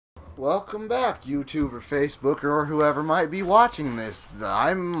welcome back, YouTube or Facebook or whoever might be watching this.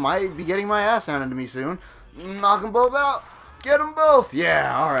 I might be getting my ass handed to me soon. Knock them both out. Get them both.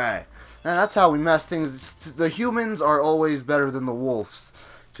 Yeah, alright. And that's how we mess things. The humans are always better than the wolves.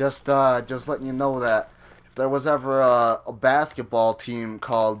 Just letting you know that. If there was ever a basketball team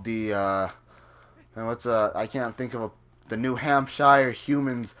called the, I can't think of the New Hampshire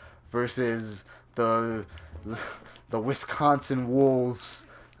Humans versus the Wisconsin Wolves,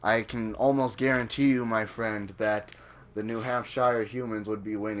 I can almost guarantee you, my friend, that the New Hampshire Humans would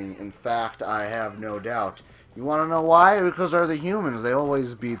be winning. In fact, I have no doubt. You want to know why? Because they're the humans. They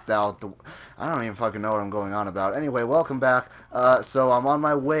always beat out the... I don't even fucking know what I'm going on about. Anyway, welcome back. So I'm on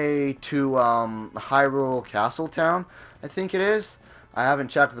my way to Hyrule Castletown, I think it is. I haven't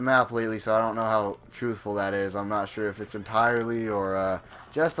checked the map lately, so I don't know how truthful that is. I'm not sure if it's entirely or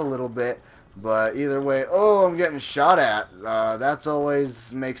just a little bit. But either way, oh, I'm getting shot at. That's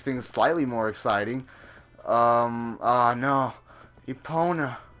always makes things slightly more exciting. No.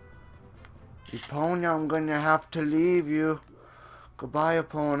 Epona. Epona, I'm gonna have to leave you. Goodbye,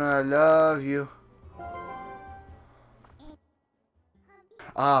 Epona. I love you.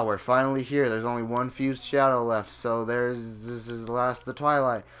 Ah, we're finally here. There's only one fused shadow left, so this is the last of the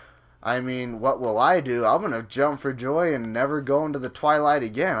Twilight. I mean, what will I do? I'm gonna jump for joy and never go into the Twilight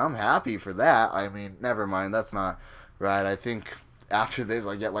again. I'm happy for that. I mean, never mind. That's not right. I think after this,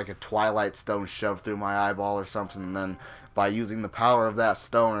 I get like a Twilight stone shoved through my eyeball or something, and then by using the power of that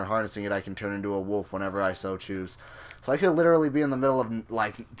stone or harnessing it, I can turn into a wolf whenever I so choose. So I could literally be in the middle of,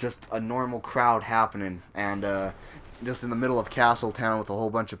 like, just a normal crowd happening, and, just in the middle of Castletown with a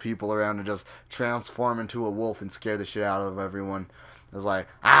whole bunch of people around and just transform into a wolf and scare the shit out of everyone. It's like,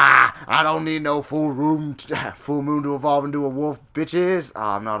 I don't need no full moon to evolve into a wolf, bitches.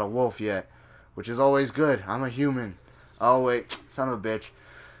 I'm not a wolf yet, which is always good. I'm a human. Oh, wait, son of a bitch.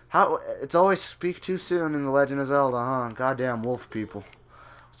 It's always speak too soon in The Legend of Zelda, huh? Goddamn wolf people.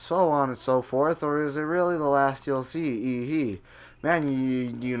 So on and so forth, or is it really the last you'll see?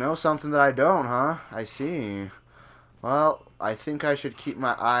 Man, you know something that I don't, huh? I see. Well, I think I should keep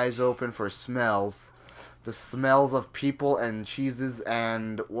my eyes open for smells. The smells of people and cheeses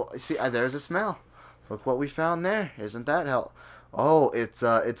and... Well, see, there's a smell. Look what we found there. Isn't that hell? Oh, it's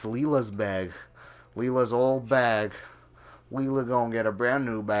Leela's bag. Leela's old bag. Leela gonna get a brand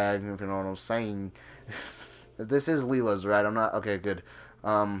new bag, if you know what I'm saying. This is Leela's, right? I'm not... Okay, good.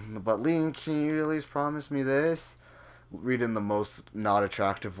 But Link, can you at least promise me this? Read in the most not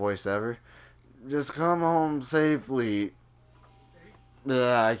attractive voice ever. Just come home safely.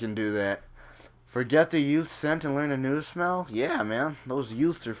 Yeah, I can do that. Forget the youth scent and learn a new smell? Yeah, man. Those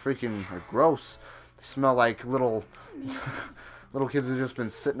youths are gross. They smell like little kids who've just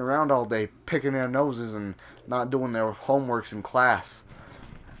been sitting around all day picking their noses and not doing their homeworks in class.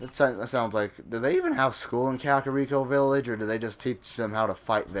 That sounds like... Do they even have school in Kakariko Village, or do they just teach them how to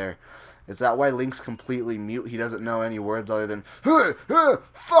fight there? Is that why Link's completely mute? He doesn't know any words other than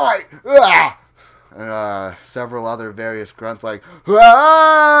fight! And several other various grunts like you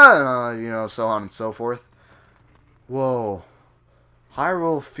know, so on and so forth. Whoa.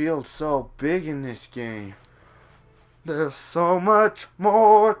 Hyrule feels so big in this game. There's so much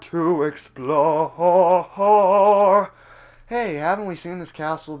more to explore. Hey, haven't we seen this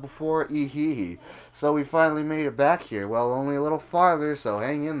castle before? Eehee. So we finally made it back here. Well, only a little farther, so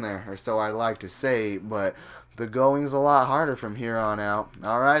hang in there. Or so I like to say, but the going's a lot harder from here on out.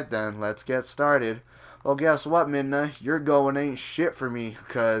 Alright then, let's get started. Well, guess what, Midna? Your going ain't shit for me,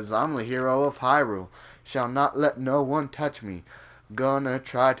 cause I'm the hero of Hyrule. Shall not let no one touch me. Gonna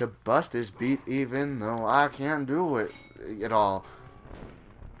try to bust this beat even though I can't do it at all.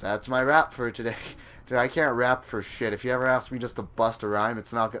 That's my rap for today. Dude, I can't rap for shit. If you ever ask me just to bust a rhyme,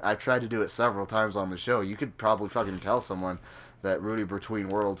 it's not good. I tried to do it several times on the show. You could probably fucking tell someone that Rudy Between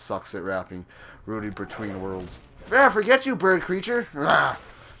Worlds sucks at rapping. Rudy Between Worlds. Yeah, forget you, bird creature.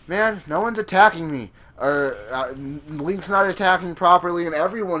 Man, no one's attacking me. Link's not attacking properly, and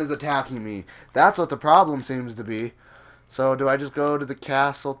everyone is attacking me. That's what the problem seems to be. So, do I just go to the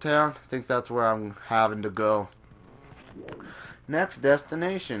castle town? I think that's where I'm having to go. Next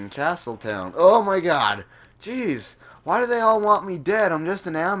destination, Castletown. Oh my god. Jeez. Why do they all want me dead? I'm just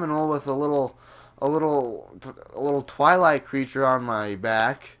an aminal with a little Twilight creature on my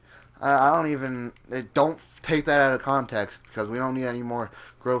back. I don't even... Don't take that out of context, because we don't need any more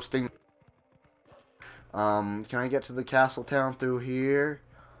gross things. Can I get to the Castletown through here?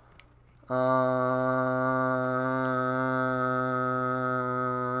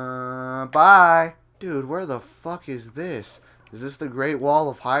 Bye. Dude, where the fuck is this? Is this the Great Wall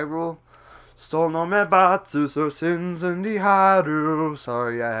of Hyrule? Stole no mebatsu, so sins in the haru.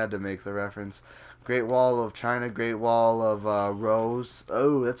 Sorry, I had to make the reference. Great Wall of China, Great Wall of Rose.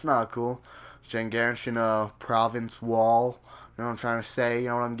 Oh, that's not cool. Shanganshina Province Wall. You know what I'm trying to say? You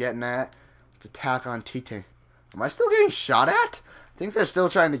know what I'm getting at? It's Attack on Titan. Am I still getting shot at? I think they're still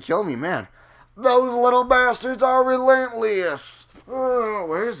trying to kill me, man. Those little bastards are relentless. Oh,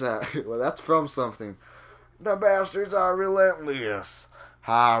 where is that? Well, that's from something. The bastards are relentless.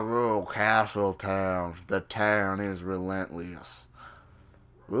 Hyrule Castle Town. The town is relentless.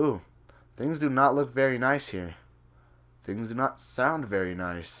 Ooh, things do not look very nice here. Things do not sound very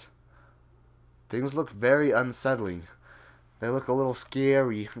nice. Things look very unsettling. They look a little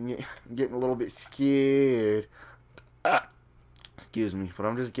scary. I'm getting a little bit scared. Excuse me, but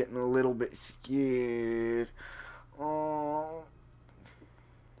I'm just getting a little bit scared. Oh,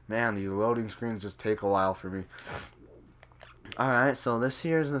 man, these loading screens just take a while for me. Alright, so this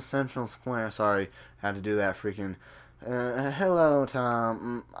here is the central square. Sorry, had to do that freaking... hello,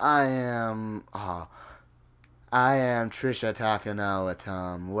 Tom. I am Trisha Takanawa,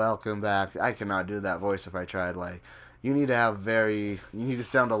 Tom. Welcome back. I cannot do that voice if I tried. Like, you need to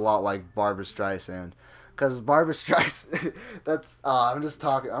sound a lot like Barbra Streisand. Because Barbra Streisand, I'm just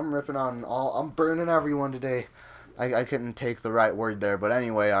talking, I'm ripping on I'm burning everyone today. I couldn't take the right word there, but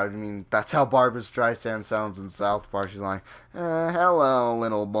anyway, I mean, that's how Barbra Streisand sounds in South Park. She's like, hello,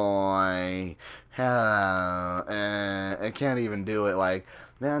 little boy. Hello. I can't even do it. Like,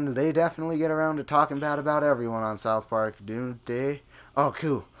 man, they definitely get around to talking bad about everyone on South Park, do they? Oh,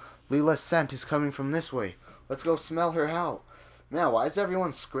 cool. Leela's scent is coming from this way. Let's go smell her out. Man, why is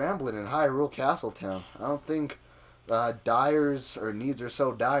everyone scrambling in Hyrule Castle Town? I don't think dyers or needs are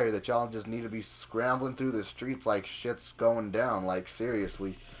so dire that y'all just need to be scrambling through the streets like shit's going down. Like,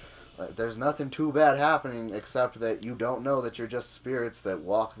 seriously. There's nothing too bad happening except that you don't know that you're just spirits that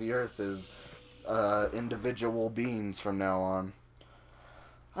walk the earth as individual beings from now on.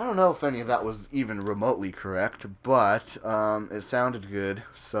 I don't know if any of that was even remotely correct, but it sounded good,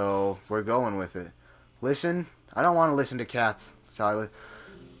 so we're going with it. Listen? I don't want to listen to cats, Charlie.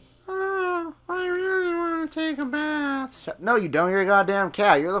 Oh, I really want to take a bath. No, you don't. You're a goddamn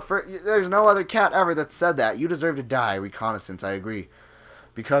cat. You're the first. There's no other cat ever that said that. You deserve to die. Reconnaissance, I agree.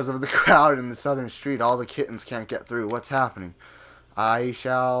 Because of the crowd in the southern street, all the kittens can't get through. What's happening? I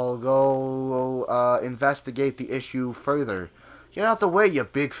shall go investigate the issue further. Get out the way, you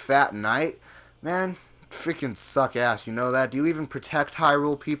big fat knight. Man, freaking suck ass, you know that? Do you even protect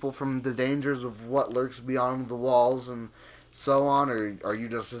Hyrule people from the dangers of what lurks beyond the walls and so on? Or are you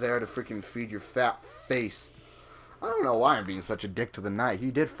just there to freaking feed your fat face? I don't know why I'm being such a dick to the knight.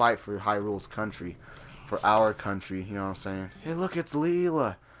 He did fight for Hyrule's country. For our country, you know what I'm saying? Hey, look, it's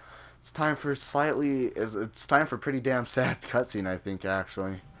Leela. It's time for pretty damn sad cutscene, I think,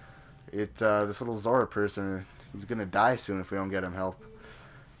 actually. This little Zora person, he's gonna die soon if we don't get him help.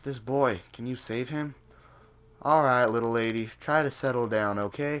 This boy, can you save him? Alright, little lady, try to settle down,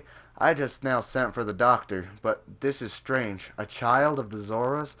 okay? I just now sent for the doctor, but this is strange. A child of the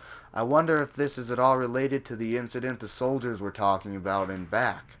Zoras? I wonder if this is at all related to the incident the soldiers were talking about in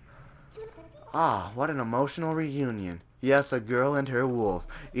back. Ah, what an emotional reunion. Yes, a girl and her wolf.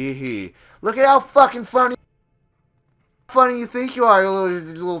 Eehee. Look at how fucking funny you think you are, you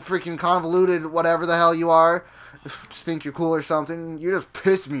little freaking convoluted whatever the hell you are. Just think you're cool or something. You just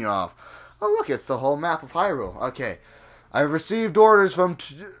piss me off. Oh, look, it's the whole map of Hyrule. Okay. I've received orders from...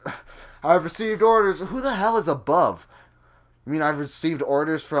 Who the hell is above? You mean I've received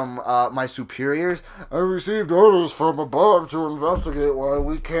orders from my superiors? I've received orders from above to investigate why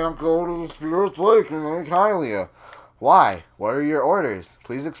we can't go to the Spirit's Lake in Lake Hylia. Why? What are your orders?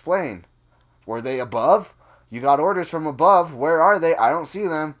 Please explain. Were they above? You got orders from above. Where are they? I don't see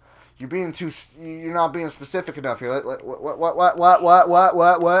them. You're not being specific enough here.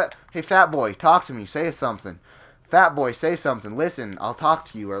 What? Hey, fat boy, talk to me. Say something. Fat boy, say something. Listen, I'll talk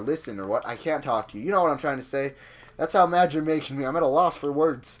to you, or listen, or what? I can't talk to you. You know what I'm trying to say. That's how mad you're making me. I'm at a loss for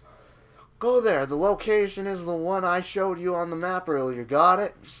words. Go there. The location is the one I showed you on the map earlier. Got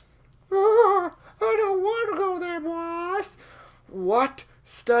it? I don't want to go there, boss. What?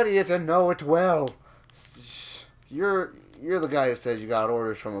 Study it and know it well. You're the guy who says you got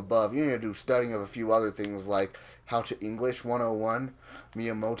orders from above. You need to do studying of a few other things like How to English 101,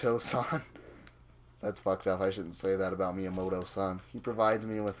 Miyamoto-san. That's fucked up. I shouldn't say that about Miyamoto-san. He provides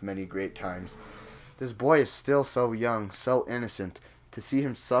me with many great times. This boy is still so young, so innocent. To see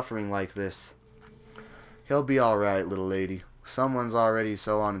him suffering like this. He'll be alright, little lady. Someone's already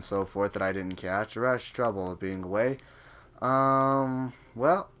so on and so forth that I didn't catch. The rest trouble of being away.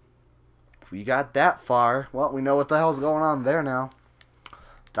 Well, we got that far. Well, we know what the hell's going on there now.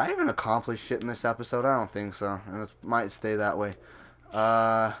 Did I even accomplish shit in this episode? I don't think so. And it might stay that way.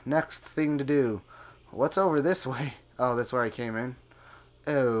 Next thing to do. What's over this way? Oh, that's where I came in.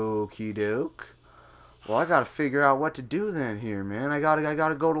 Okie doke. Well, I gotta figure out what to do then here, man. I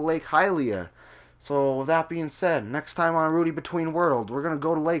gotta go to Lake Hylia. So, with that being said, next time on Rudy Between Worlds, we're gonna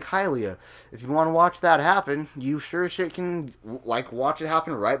go to Lake Hylia. If you want to watch that happen, you sure as shit can, watch it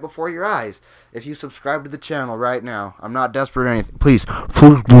happen right before your eyes. If you subscribe to the channel right now. I'm not desperate or anything. Please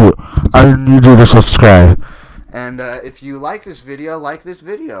do it. I need you to subscribe. And, if you like this video, like this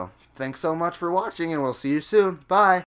video. Thanks so much for watching, and we'll see you soon. Bye.